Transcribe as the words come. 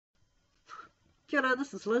Kia ora,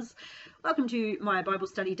 this is Liz. Welcome to my Bible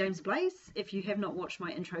study, Dames Blaze. If you have not watched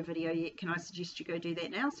my intro video yet, can I suggest you go do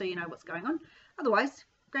that now so you know what's going on? Otherwise,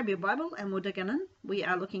 grab your Bible and we'll dig in. We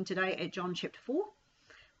are looking today at John chapter 4.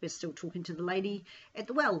 We're still talking to the lady at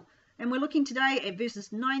the well. And we're looking today at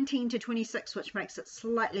verses 19 to 26, which makes it a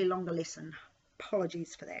slightly longer lesson.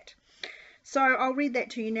 Apologies for that. So I'll read that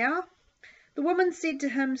to you now. The woman said to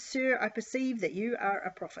him, "Sir, I perceive that you are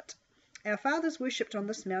a prophet. Our fathers worshipped on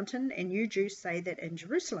this mountain, and you Jews say that in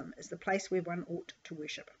Jerusalem is the place where one ought to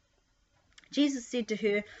worship." Jesus said to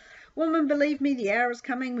her, "Woman, believe me, the hour is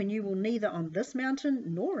coming when you will neither on this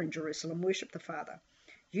mountain nor in Jerusalem worship the Father.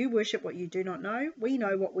 You worship what you do not know. We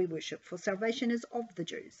know what we worship, for salvation is of the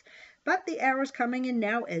Jews. But the hour is coming, and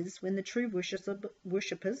now is, when the true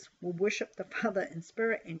worshippers will worship the Father in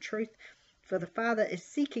spirit and truth, for the Father is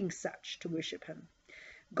seeking such to worship him.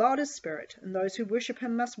 God is spirit, and those who worship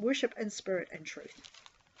him must worship in spirit and truth."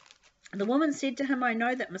 The woman said to him, "I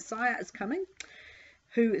know that Messiah is coming,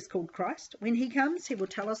 who is called Christ. When he comes, he will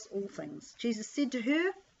tell us all things." Jesus said to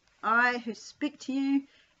her, "I who speak to you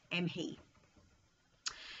am he."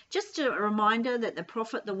 Just a reminder that the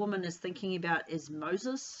prophet the woman is thinking about is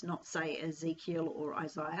Moses, not say Ezekiel or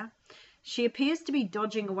Isaiah. She appears to be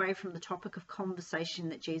dodging away from the topic of conversation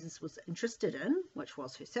that Jesus was interested in, which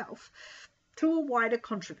was herself, to a wider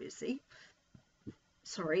controversy,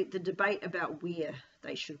 the debate about where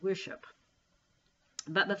they should worship.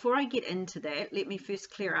 But before I get into that, let me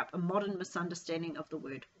first clear up a modern misunderstanding of the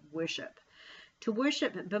word worship. To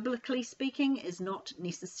worship, biblically speaking, is not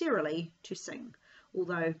necessarily to sing,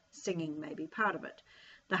 although singing may be part of it.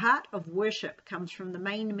 The heart of worship comes from the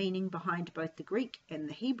main meaning behind both the Greek and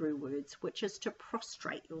the Hebrew words, which is to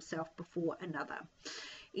prostrate yourself before another,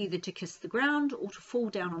 either to kiss the ground or to fall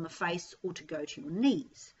down on the face or to go to your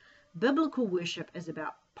knees. Biblical worship is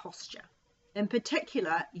about posture. In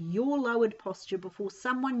particular, your lowered posture before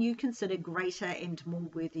someone you consider greater and more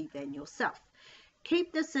worthy than yourself.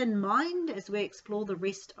 Keep this in mind as we explore the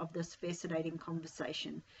rest of this fascinating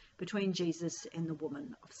conversation between Jesus and the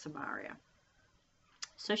woman of Samaria.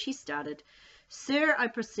 So she started, "Sir, I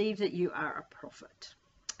perceive that you are a prophet.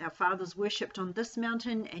 Our fathers worshipped on this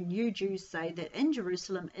mountain, and you Jews say that in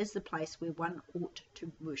Jerusalem is the place where one ought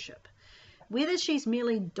to worship." Whether she's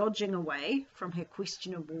merely dodging away from her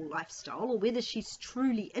questionable lifestyle or whether she's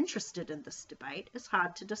truly interested in this debate is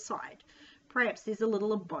hard to decide. Perhaps there's a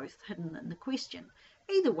little of both hidden in the question.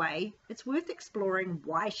 Either way, it's worth exploring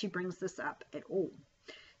why she brings this up at all.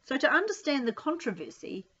 So to understand the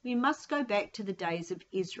controversy, we must go back to the days of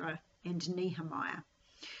Ezra and Nehemiah,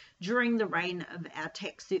 during the reign of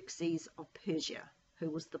Artaxerxes of Persia, who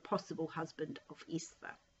was the possible husband of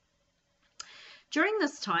Esther. During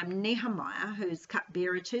this time, Nehemiah, who is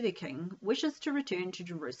cupbearer to the king, wishes to return to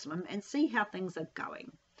Jerusalem and see how things are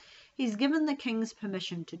going. He's given the king's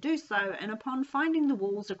permission to do so, and upon finding the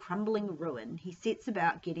walls a crumbling ruin, he sets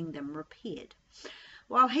about getting them repaired.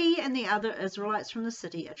 While he and the other Israelites from the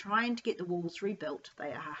city are trying to get the walls rebuilt,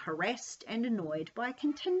 they are harassed and annoyed by a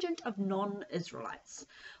contingent of non-Israelites,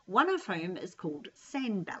 one of whom is called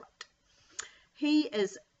Sanballat. He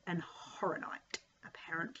is an Horonite,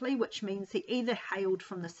 apparently, which means he either hailed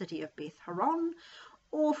from the city of Beth Horon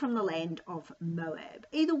or from the land of Moab.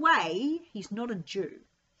 Either way, he's not a Jew,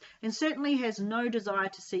 and certainly has no desire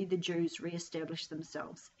to see the Jews re-establish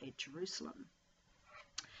themselves at Jerusalem.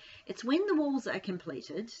 It's when the walls are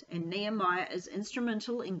completed, and Nehemiah is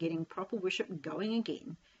instrumental in getting proper worship going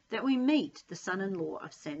again, that we meet the son-in-law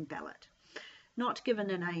of Sanballat, not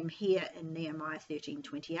given a name here in Nehemiah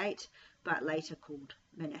 13:28, but later called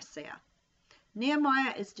Manasseh.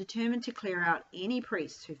 Nehemiah is determined to clear out any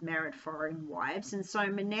priests who've married foreign wives, and so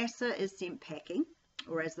Manasseh is sent packing,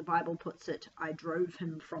 or as the Bible puts it, "I drove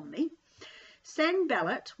him from me."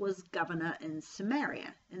 Sanballat was governor in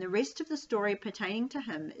Samaria, and the rest of the story pertaining to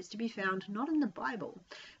him is to be found not in the Bible,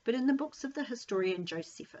 but in the books of the historian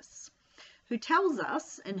Josephus, who tells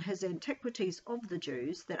us in his Antiquities of the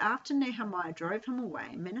Jews that after Nehemiah drove him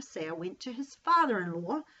away, Manasseh went to his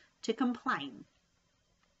father-in-law to complain.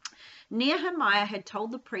 Nehemiah had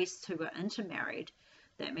told the priests who were intermarried,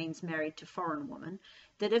 that means married to foreign women,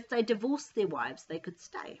 that if they divorced their wives, they could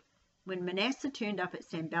stay. When Manasseh turned up at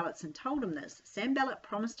Sanballat's and told him this, Sanballat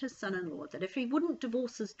promised his son-in-law that if he wouldn't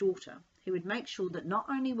divorce his daughter, he would make sure that not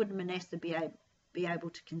only would Manasseh be able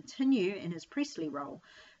to continue in his priestly role,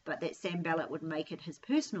 but that Sanballat would make it his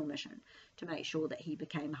personal mission to make sure that he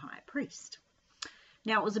became high priest.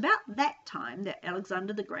 Now, it was about that time that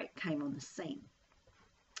Alexander the Great came on the scene.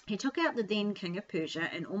 He took out the then king of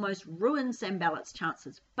Persia and almost ruined Sanballat's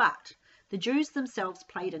chances, but the Jews themselves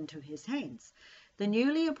played into his hands. The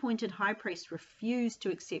newly appointed high priest refused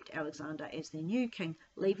to accept Alexander as their new king,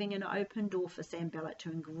 leaving an open door for Sanballat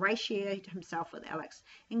to ingratiate himself with Alex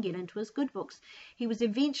and get into his good books. He was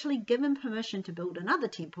eventually given permission to build another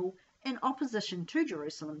temple in opposition to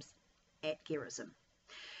Jerusalem's at Gerizim.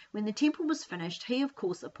 When the temple was finished, he of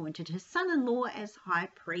course appointed his son-in-law as high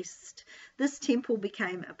priest. This temple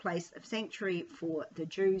became a place of sanctuary for the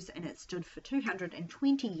Jews, and it stood for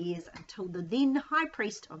 220 years until the then high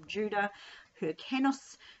priest of Judah,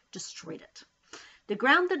 Hyrcanus, destroyed it. The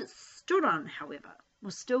ground that it stood on, however,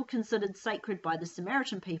 was still considered sacred by the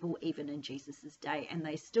Samaritan people even in Jesus' day, and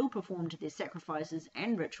they still performed their sacrifices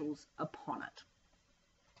and rituals upon it.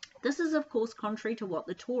 This is, of course, contrary to what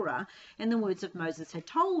the Torah and the words of Moses had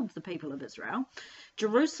told the people of Israel.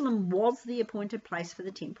 Jerusalem was the appointed place for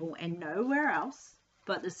the temple and nowhere else,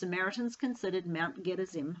 but the Samaritans considered Mount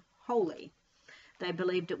Gerizim holy. They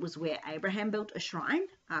believed it was where Abraham built a shrine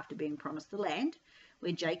after being promised the land,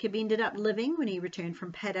 where Jacob ended up living when he returned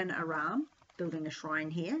from Paddan Aram, building a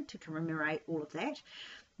shrine here to commemorate all of that.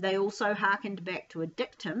 They also hearkened back to a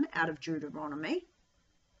dictum out of Deuteronomy,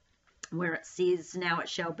 where it says, "Now it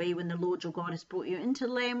shall be when the Lord your God has brought you into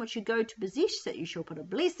the land which you go to possess, that you shall put a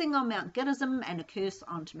blessing on Mount Gerizim and a curse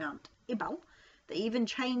onto Mount Ebal." They even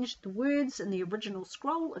changed the words in the original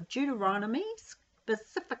scroll of Deuteronomy,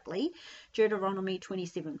 specifically Deuteronomy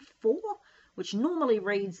 27:4, which normally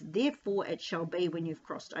reads, "Therefore it shall be when you've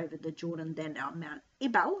crossed over the Jordan, then on Mount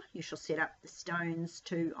Ebal you shall set up the stones,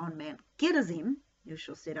 to on Mount Gerizim you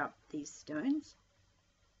shall set up these stones."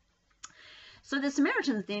 So the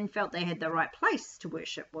Samaritans then felt they had the right place to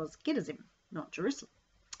worship was Gerizim, not Jerusalem.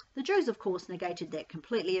 The Jews, of course, negated that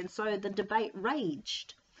completely, and so the debate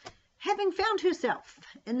raged. Having found herself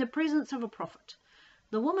in the presence of a prophet,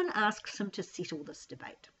 the woman asks him to settle this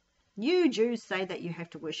debate. "You Jews say that you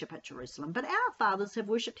have to worship at Jerusalem, but our fathers have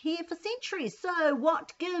worshipped here for centuries, so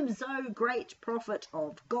what gives, O great prophet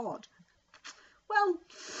of God?" Well,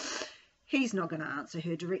 he's not going to answer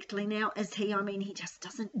her directly now, is he? I mean, he just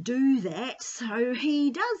doesn't do that. So he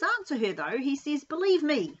does answer her, though. He says, "Believe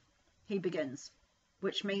me," he begins,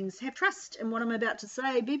 which means have trust in what I'm about to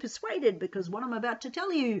say. Be persuaded, because what I'm about to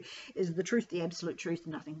tell you is the truth, the absolute truth,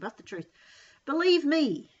 nothing but the truth. "Believe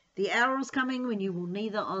me, the hour is coming when you will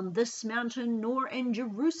neither on this mountain nor in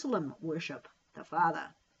Jerusalem worship the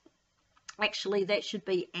Father." Actually, that should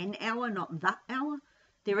be an hour, not the hour.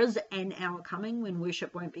 There is an hour coming when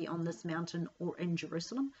worship won't be on this mountain or in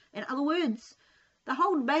Jerusalem. In other words, the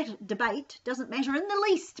whole debate doesn't matter in the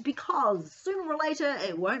least, because sooner or later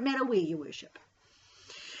it won't matter where you worship.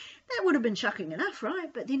 That would have been shocking enough,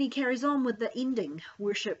 right? But then he carries on with the ending,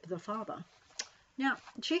 "Worship the Father." Now,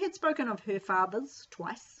 she had spoken of her fathers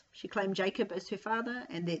twice. She claimed Jacob as her father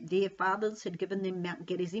and that their fathers had given them Mount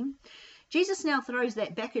Gerizim. Jesus now throws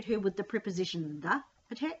that back at her with the preposition "the"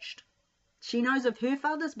 attached. She knows of her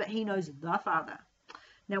fathers, but he knows the Father.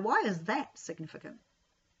 Now, why is that significant?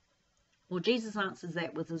 Well, Jesus answers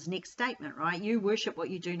that with his next statement, right? "You worship what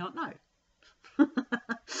you do not know."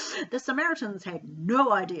 The Samaritans had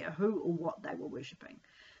no idea who or what they were worshipping.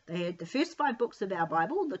 They had the first 5 books of our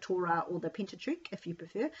Bible, the Torah or the Pentateuch, if you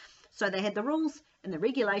prefer. So they had the rules and the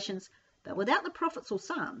regulations, but without the prophets or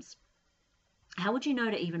Psalms, how would you know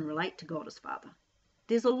to even relate to God as Father?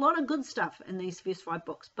 There's a lot of good stuff in these first 5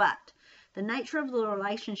 books, but the nature of the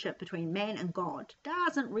relationship between man and God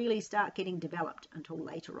doesn't really start getting developed until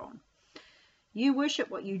later on. "You worship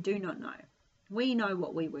what you do not know. We know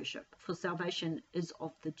what we worship, for salvation is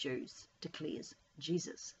of the Jews," declares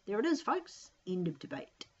Jesus. There it is, folks. End of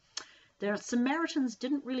debate. The Samaritans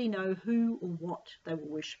didn't really know who or what they were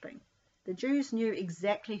worshipping. The Jews knew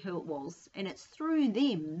exactly who it was, and it's through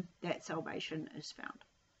them that salvation is found.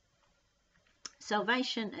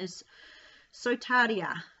 Salvation is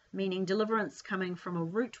sotaria, meaning deliverance, coming from a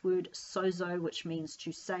root word sozo, which means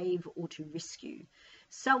to save or to rescue.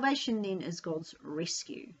 Salvation then is God's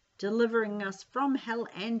rescue, delivering us from hell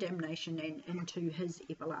and damnation and into his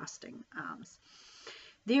everlasting arms.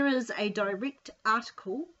 There is a direct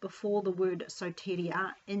article before the word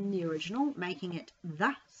soteria in the original, making it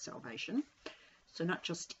the salvation. So not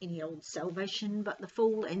just any old salvation, but the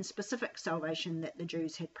full and specific salvation that the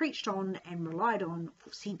Jews had preached on and relied on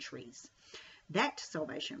for centuries. That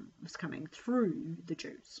salvation was coming through the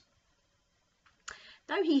Jews.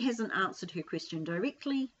 Though he hasn't answered her question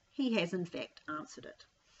directly, he has in fact answered it.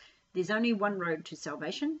 There's only one road to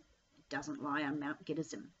salvation. It doesn't lie on Mount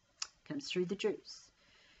Gerizim. It comes through the Jews.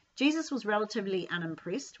 Jesus was relatively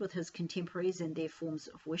unimpressed with his contemporaries and their forms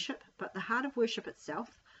of worship, but the heart of worship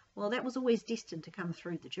itself, well, that was always destined to come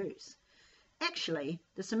through the Jews. Actually,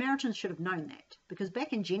 the Samaritans should have known that, because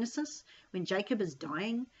back in Genesis, when Jacob is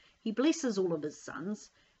dying, He blesses all of his sons,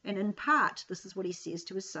 and in part this is what he says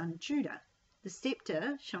to his son Judah. The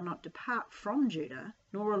scepter shall not depart from Judah,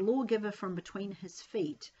 nor a lawgiver from between his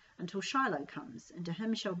feet, until Shiloh comes, and to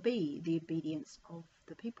him shall be the obedience of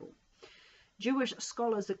the people. Jewish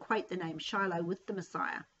scholars equate the name Shiloh with the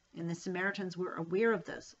Messiah, and the Samaritans were aware of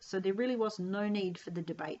this, so there really was no need for the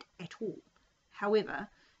debate at all. However,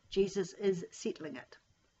 Jesus is settling it.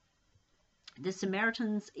 The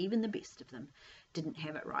Samaritans, even the best of them, didn't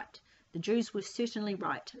have it right. The Jews were certainly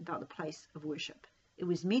right about the place of worship. It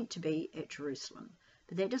was meant to be at Jerusalem.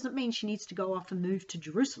 But that doesn't mean she needs to go off and move to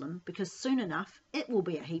Jerusalem, because soon enough it will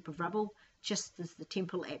be a heap of rubble, just as the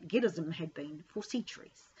temple at Gerizim had been for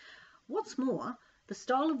centuries. What's more, the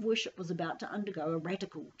style of worship was about to undergo a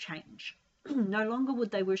radical change. No longer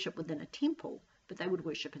would they worship within a temple, but they would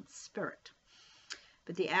worship in spirit.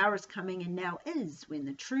 But the hour is coming, and now is, when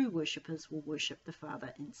the true worshippers will worship the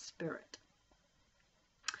Father in spirit.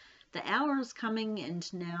 The hour is coming,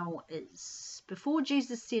 and now is. Before,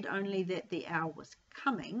 Jesus said only that the hour was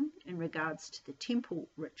coming in regards to the temple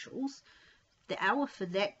rituals. The hour for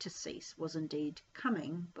that to cease was indeed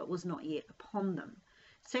coming, but was not yet upon them.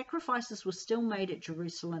 Sacrifices were still made at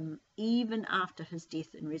Jerusalem even after his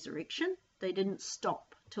death and resurrection. They didn't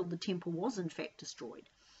stop till the temple was in fact destroyed.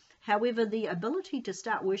 However, the ability to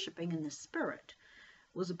start worshipping in the spirit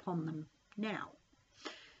was upon them now.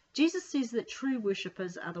 Jesus says that true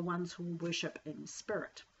worshippers are the ones who will worship in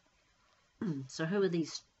spirit. So who are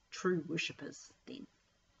these true worshippers then?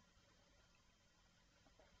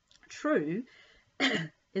 True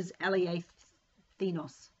is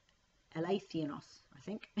alethenos, I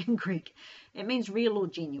think, in Greek. It means real or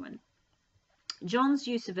genuine. John's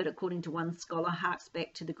use of it, according to one scholar, harks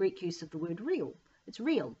back to the Greek use of the word real. It's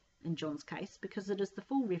real in John's case because it is the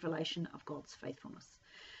full revelation of God's faithfulness.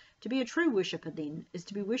 To be a true worshipper, then, is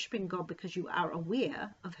to be worshipping God because you are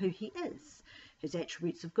aware of who he is, his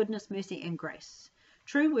attributes of goodness, mercy, and grace.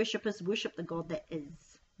 True worshippers worship the God that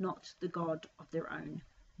is, not the God of their own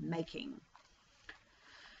making.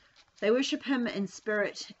 They worship him in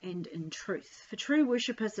spirit and in truth. For true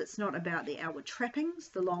worshippers, it's not about the outward trappings,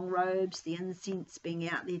 the long robes, the incense being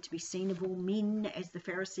out there to be seen of all men, as the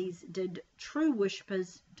Pharisees did. True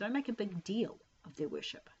worshippers don't make a big deal of their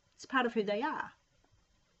worship. It's part of who they are,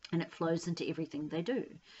 and it flows into everything they do.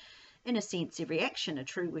 In a sense, every action a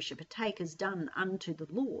true worshipper take is done unto the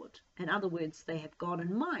Lord. In other words, they have God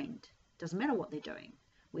in mind. Doesn't matter what they're doing.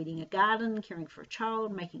 Weeding a garden, caring for a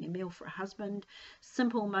child, making a meal for a husband.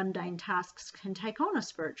 Simple, mundane tasks can take on a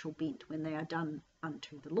spiritual bent when they are done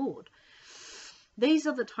unto the Lord. These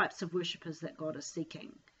are the types of worshippers that God is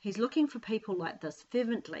seeking. He's looking for people like this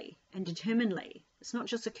fervently and determinedly. It's not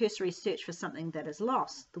just a cursory search for something that is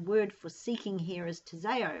lost. The word for seeking here is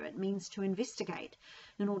tezeo. It means to investigate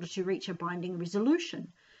in order to reach a binding resolution.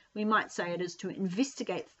 We might say it is to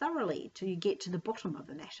investigate thoroughly till you get to the bottom of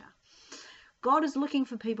the matter. God is looking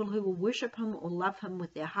for people who will worship him or love him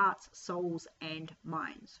with their hearts, souls, and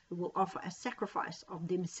minds, who will offer a sacrifice of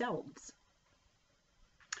themselves.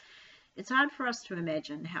 It's hard for us to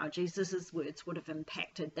imagine how Jesus' words would have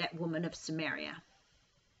impacted that woman of Samaria.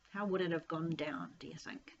 How would it have gone down, do you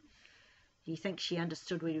think? Do you think she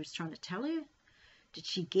understood what he was trying to tell her? Did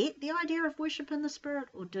she get the idea of worship in the spirit,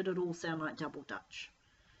 or did it all sound like double Dutch?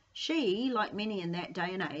 She, like many in that day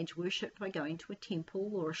and age, worshipped by going to a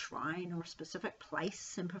temple or a shrine or a specific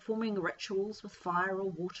place and performing rituals with fire or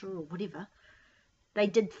water or whatever. They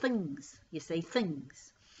did things, you see,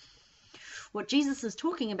 things. What Jesus is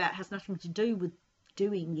talking about has nothing to do with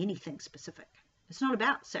doing anything specific. It's not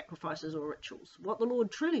about sacrifices or rituals. What the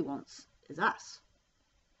Lord truly wants is us.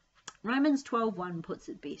 Romans 12:1 puts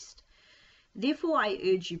it best. Therefore I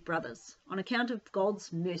urge you, brothers, on account of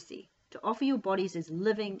God's mercy, to offer your bodies as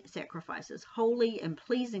living sacrifices, holy and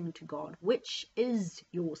pleasing to God, which is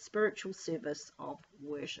your spiritual service of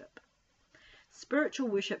worship. Spiritual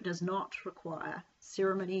worship does not require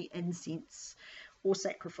ceremony, incense, or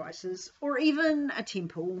sacrifices, or even a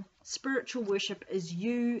temple. Spiritual worship is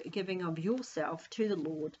you giving of yourself to the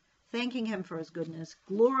Lord, thanking him for his goodness,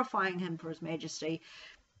 glorifying him for his majesty.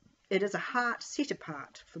 It is a heart set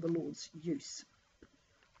apart for the Lord's use.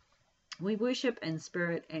 We worship in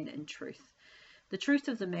spirit and in truth. The truth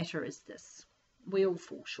of the matter is this: we all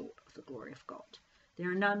fall short of the glory of God.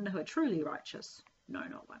 There are none who are truly righteous, no,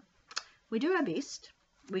 not one. We do our best.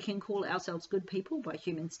 We can call ourselves good people by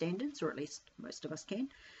human standards, or at least most of us can,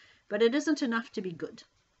 but it isn't enough to be good.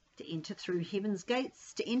 To enter through heaven's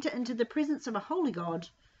gates, to enter into the presence of a holy God,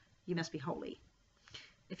 you must be holy.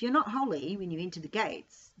 If you're not holy when you enter the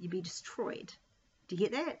gates, you'll be destroyed. Do you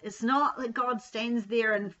get that? It's not that God stands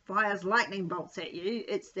there and fires lightning bolts at you.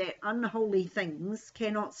 It's that unholy things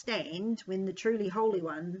cannot stand when the truly holy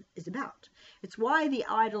one is about. It's why the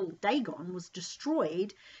idol Dagon was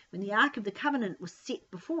destroyed when the Ark of the Covenant was set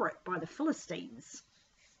before it by the Philistines.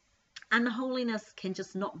 Unholiness can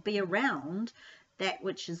just not be around that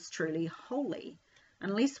which is truly holy.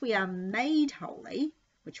 Unless we are made holy,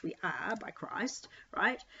 which we are by Christ,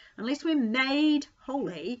 right? Unless we're made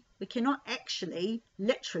holy, we cannot actually,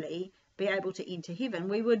 literally, be able to enter heaven.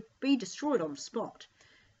 We would be destroyed on the spot.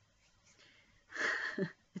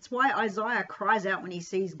 It's why Isaiah cries out when he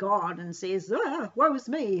sees God and says, woe is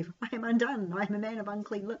me, I am undone, I am a man of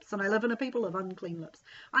unclean lips, and I live in a people of unclean lips.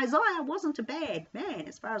 Isaiah wasn't a bad man,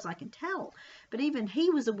 as far as I can tell, but even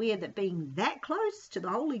he was aware that being that close to the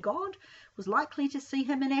holy God was likely to see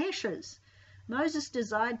him in ashes. Moses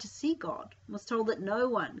desired to see God and was told that no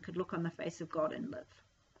one could look on the face of God and live.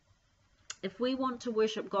 If we want to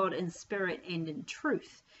worship God in spirit and in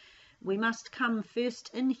truth, we must come first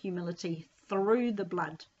in humility through the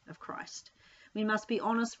blood of Christ. We must be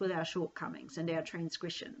honest with our shortcomings and our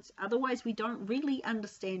transgressions. Otherwise, we don't really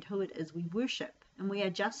understand who it is we worship, and we are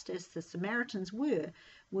just as the Samaritans were,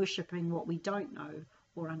 worshipping what we don't know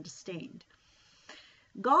or understand.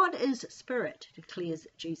 God is spirit, declares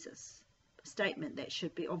Jesus. A statement that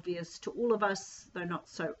should be obvious to all of us, though not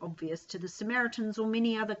so obvious to the Samaritans or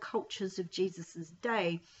many other cultures of Jesus'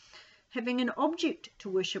 day. Having an object to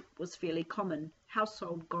worship was fairly common.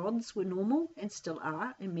 Household gods were normal and still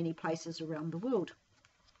are in many places around the world.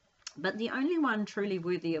 But the only one truly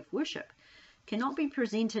worthy of worship cannot be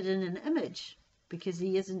presented in an image because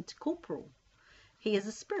he isn't corporal. He is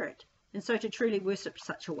a spirit, and so to truly worship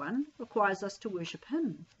such a one requires us to worship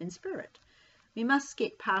him in spirit. We must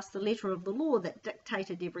get past the letter of the law that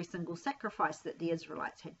dictated every single sacrifice that the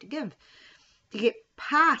Israelites had to give. To get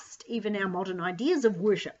past even our modern ideas of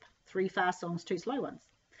worship, 3 fast songs, 2 slow ones,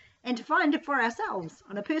 and to find it for ourselves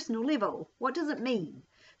on a personal level. What does it mean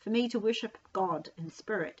for me to worship God in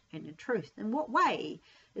spirit and in truth? In what way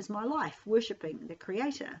is my life worshipping the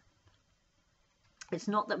Creator? It's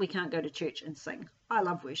not that we can't go to church and sing. I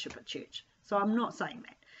love worship at church, so I'm not saying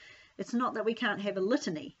that. It's not that we can't have a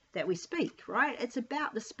litany that we speak, right? It's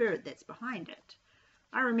about the spirit that's behind it.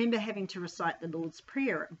 I remember having to recite the Lord's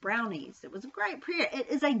Prayer at Brownies. It was a great prayer. It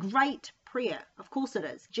is a great prayer. Of course it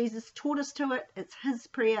is. Jesus taught us to it. It's his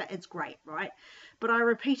prayer. It's great, right? But I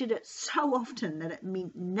repeated it so often that it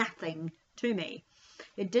meant nothing to me.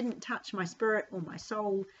 It didn't touch my spirit or my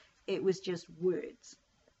soul. It was just words.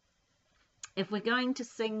 If we're going to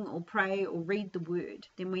sing or pray or read the word,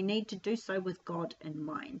 then we need to do so with God in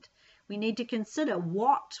mind. We need to consider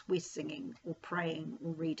what we're singing or praying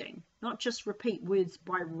or reading, not just repeat words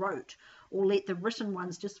by rote or let the written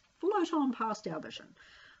ones just float on past our vision.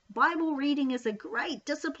 Bible reading is a great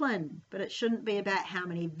discipline, but it shouldn't be about how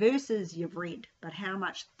many verses you've read, but how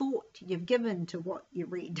much thought you've given to what you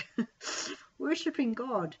read. Worshipping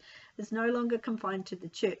God is no longer confined to the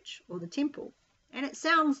church or the temple, and it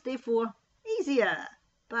sounds, therefore, easier.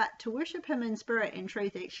 But to worship him in spirit and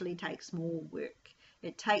truth actually takes more work.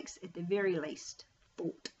 It takes, at the very least,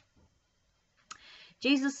 thought.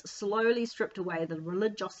 Jesus slowly stripped away the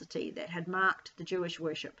religiosity that had marked the Jewish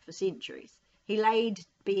worship for centuries. He laid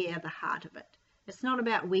bare the heart of it. It's not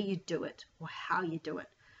about where you do it or how you do it.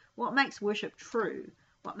 What makes worship true,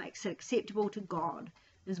 what makes it acceptable to God,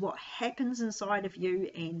 is what happens inside of you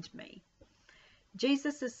and me.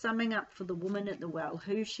 Jesus is summing up for the woman at the well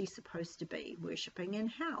who she's supposed to be worshipping and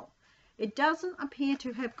how. It doesn't appear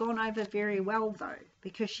to have gone over very well, though,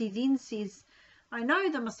 because she then says, I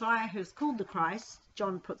know the Messiah who is called the Christ.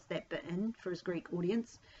 John puts that bit in for his Greek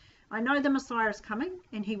audience. I know the Messiah is coming,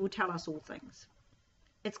 and he will tell us all things.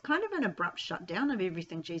 It's kind of an abrupt shutdown of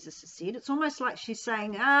everything Jesus has said. It's almost like she's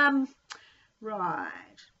saying, right,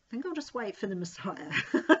 I think I'll just wait for the Messiah,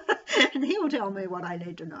 and he'll tell me what I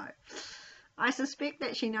need to know. I suspect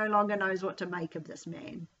that she no longer knows what to make of this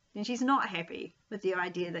man. And she's not happy with the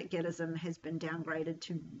idea that Godism has been downgraded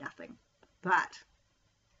to nothing. But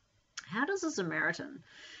how does a Samaritan,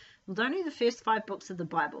 with only the first 5 books of the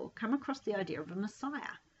Bible, come across the idea of a Messiah?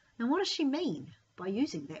 And what does she mean by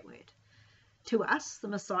using that word? To us, the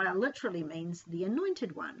Messiah literally means the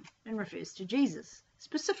anointed one and refers to Jesus,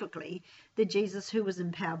 specifically the Jesus who was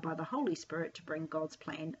empowered by the Holy Spirit to bring God's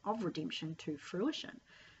plan of redemption to fruition.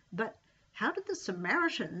 But how did the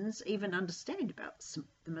Samaritans even understand about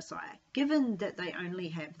the Messiah, given that they only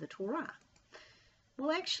have the Torah?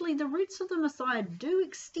 Well, actually, the roots of the Messiah do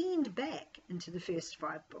extend back into the first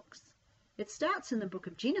 5 books. It starts in the book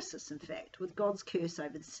of Genesis, in fact, with God's curse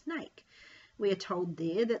over the snake. We are told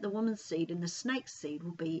there that the woman's seed and the snake's seed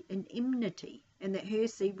will be in enmity, and that her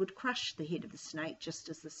seed would crush the head of the snake just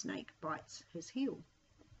as the snake bites his heel.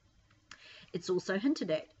 It's also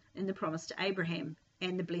hinted at in the promise to Abraham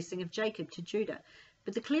and the blessing of Jacob to Judah,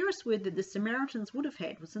 but the clearest word that the Samaritans would have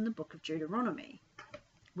had was in the book of Deuteronomy,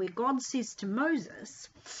 where God says to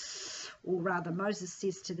Moses, or rather Moses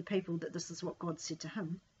says to the people that this is what God said to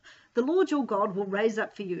him, "The Lord your God will raise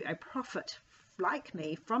up for you a prophet like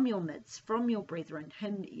me from your midst, from your brethren,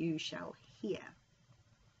 him you shall hear."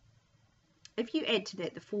 If you add to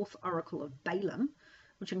that the fourth oracle of Balaam,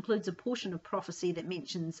 which includes a portion of prophecy that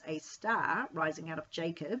mentions a star rising out of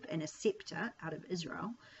Jacob and a scepter out of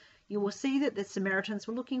Israel, you will see that the Samaritans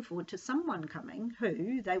were looking forward to someone coming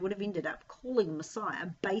who they would have ended up calling Messiah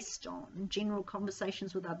based on general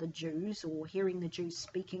conversations with other Jews or hearing the Jews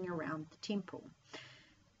speaking around the temple.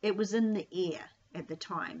 It was in the air at the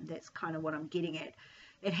time. That's kind of what I'm getting at.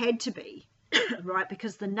 It had to be, right,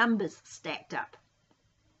 because the numbers stacked up.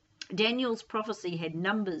 Daniel's prophecy had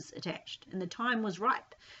numbers attached, and the time was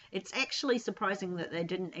ripe. It's actually surprising that they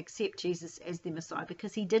didn't accept Jesus as their Messiah,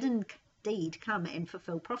 because he did indeed come and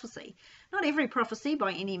fulfill prophecy. Not every prophecy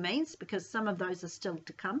by any means, because some of those are still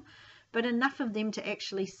to come, but enough of them to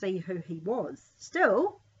actually see who he was.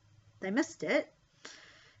 Still, they missed it.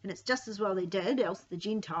 And it's just as well they did, else the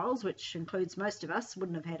Gentiles, which includes most of us,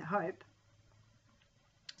 wouldn't have had a hope.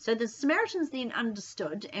 So the Samaritans then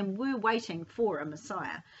understood and were waiting for a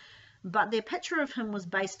Messiah, but their picture of him was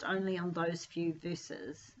based only on those few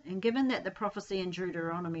verses. And given that the prophecy in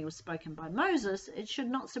Deuteronomy was spoken by Moses, it should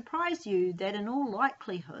not surprise you that in all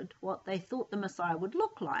likelihood what they thought the Messiah would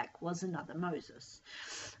look like was another Moses,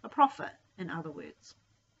 a prophet, in other words.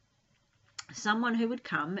 Someone who would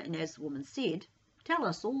come and, as the woman said, tell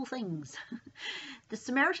us all things. The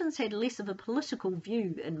Samaritans had less of a political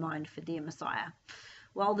view in mind for their Messiah.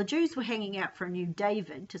 While the Jews were hanging out for a new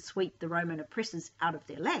David to sweep the Roman oppressors out of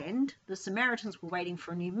their land, the Samaritans were waiting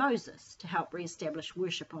for a new Moses to help re-establish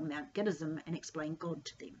worship on Mount Gerizim and explain God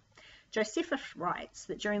to them. Josephus writes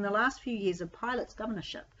that during the last few years of Pilate's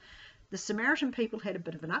governorship, the Samaritan people had a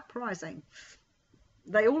bit of an uprising.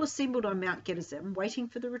 They all assembled on Mount Gerizim, waiting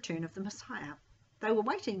for the return of the Messiah. They were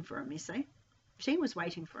waiting for him, you see. She was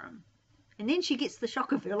waiting for him. And then she gets the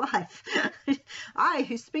shock of her life. I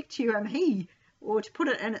who speak to you am he. Or to put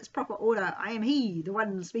it in its proper order, I am he, the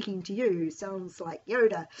one speaking to you. Sounds like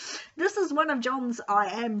Yoda. This is one of John's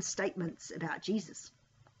I am statements about Jesus.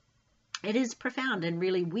 It is profound and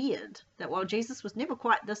really weird that while Jesus was never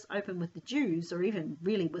quite this open with the Jews, or even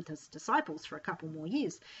really with his disciples for a couple more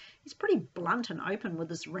years, he's pretty blunt and open with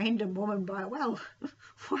this random woman by a well.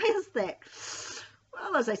 Why is that?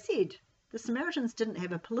 Well, as I said, the Samaritans didn't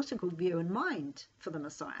have a political view in mind for the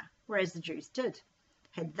Messiah, whereas the Jews did.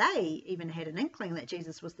 Had they even had an inkling that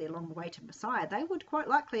Jesus was their long-awaited Messiah, they would quite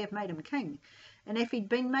likely have made him king. And if he'd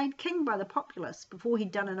been made king by the populace before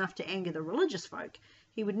he'd done enough to anger the religious folk,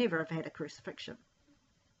 he would never have had a crucifixion.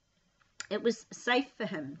 It was safe for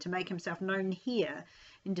him to make himself known here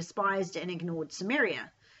in despised and ignored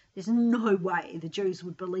Samaria. There's no way the Jews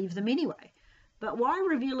would believe them anyway. But why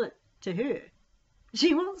reveal it to her?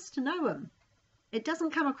 She wants to know him. It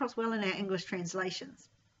doesn't come across well in our English translations,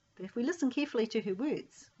 but if we listen carefully to her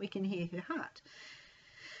words, we can hear her heart.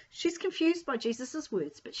 She's confused by Jesus'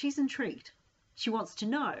 words, but she's intrigued. She wants to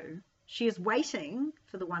know. She is waiting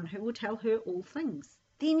for the one who will tell her all things.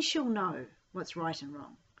 Then she'll know what's right and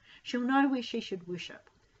wrong. She'll know where she should worship.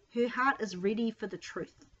 Her heart is ready for the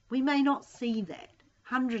truth. We may not see that.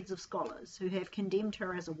 Hundreds of scholars who have condemned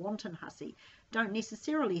her as a wanton hussy don't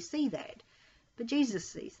necessarily see that. But Jesus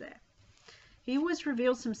sees that. He always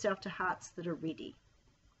reveals himself to hearts that are ready,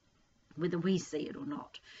 whether we see it or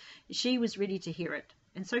not. She was ready to hear it,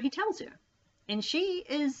 and so he tells her. And she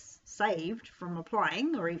is saved from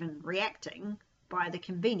applying or even reacting by the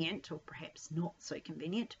convenient, or perhaps not so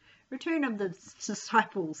convenient, return of the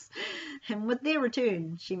disciples. And with their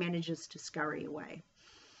return, she manages to scurry away.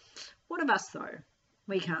 What of us, though?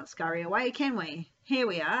 We can't scurry away, can we? Here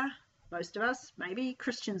we are. Most of us, maybe,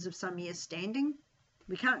 Christians of some years standing.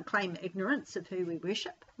 We can't claim ignorance of who we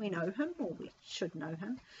worship. We know him, or we should know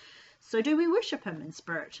him. So do we worship him in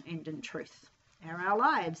spirit and in truth? Are our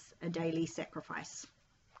lives a daily sacrifice?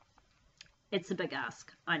 It's a big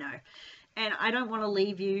ask, I know. And I don't want to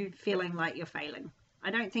leave you feeling like you're failing.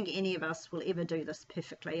 I don't think any of us will ever do this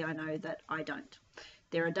perfectly. I know that I don't.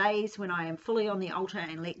 There are days when I am fully on the altar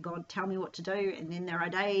and let God tell me what to do, and then there are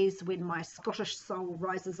days when my Scottish soul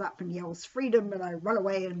rises up and yells freedom, and I run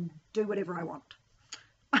away and do whatever I want.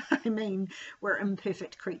 I mean, we're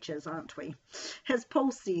imperfect creatures, aren't we? As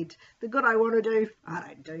Poole said, the good I want to do, I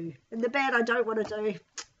don't do, and the bad I don't want to do,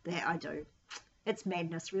 that I do. It's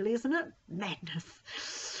madness, really, isn't it?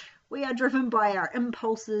 Madness. We are driven by our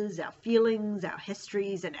impulses, our feelings, our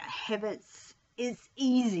histories, and our habits. It's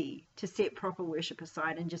easy to set proper worship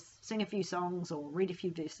aside and just sing a few songs or read a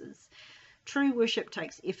few verses. True worship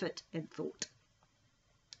takes effort and thought.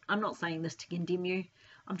 I'm not saying this to condemn you.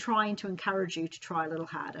 I'm trying to encourage you to try a little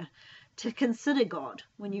harder, to consider God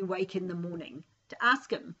when you wake in the morning, to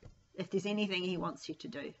ask him if there's anything he wants you to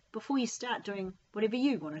do before you start doing whatever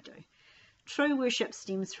you want to do. True worship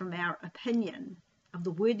stems from our opinion of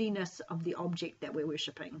the worthiness of the object that we're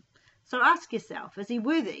worshipping. So ask yourself, is he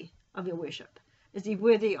worthy of your worship? Is he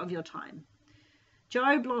worthy of your time?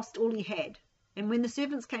 Job lost all he had, and when the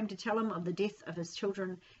servants came to tell him of the death of his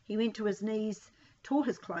children, he went to his knees, tore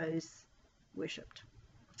his clothes, worshipped.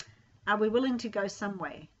 Are we willing to go some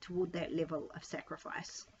way toward that level of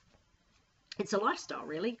sacrifice? It's a lifestyle,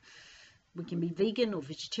 really. We can be vegan or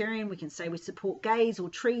vegetarian, we can say we support gays or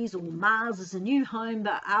trees or Mars as a new home,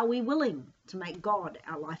 but are we willing to make God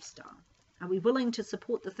our lifestyle? Are we willing to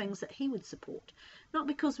support the things that he would support? Not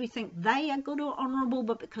because we think they are good or honourable,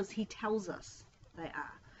 but because he tells us they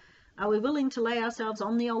are. Are we willing to lay ourselves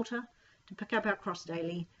on the altar, to pick up our cross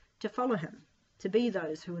daily, to follow him, to be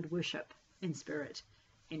those who would worship in spirit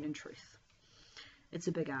and in truth? It's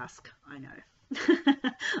a big ask, I know.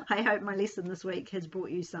 I hope my lesson this week has brought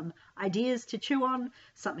you some ideas to chew on,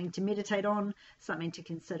 something to meditate on, something to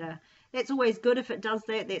consider. That's always good if it does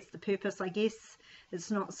that. That's the purpose, I guess. It's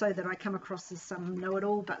not so that I come across as some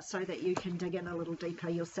know-it-all, but so that you can dig in a little deeper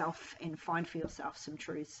yourself and find for yourself some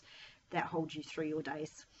truths that hold you through your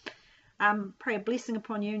days. Pray a blessing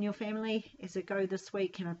upon you and your family as I go this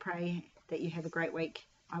week, and I pray that you have a great week.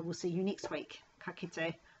 I will see you next week. Ka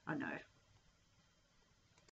kite anō.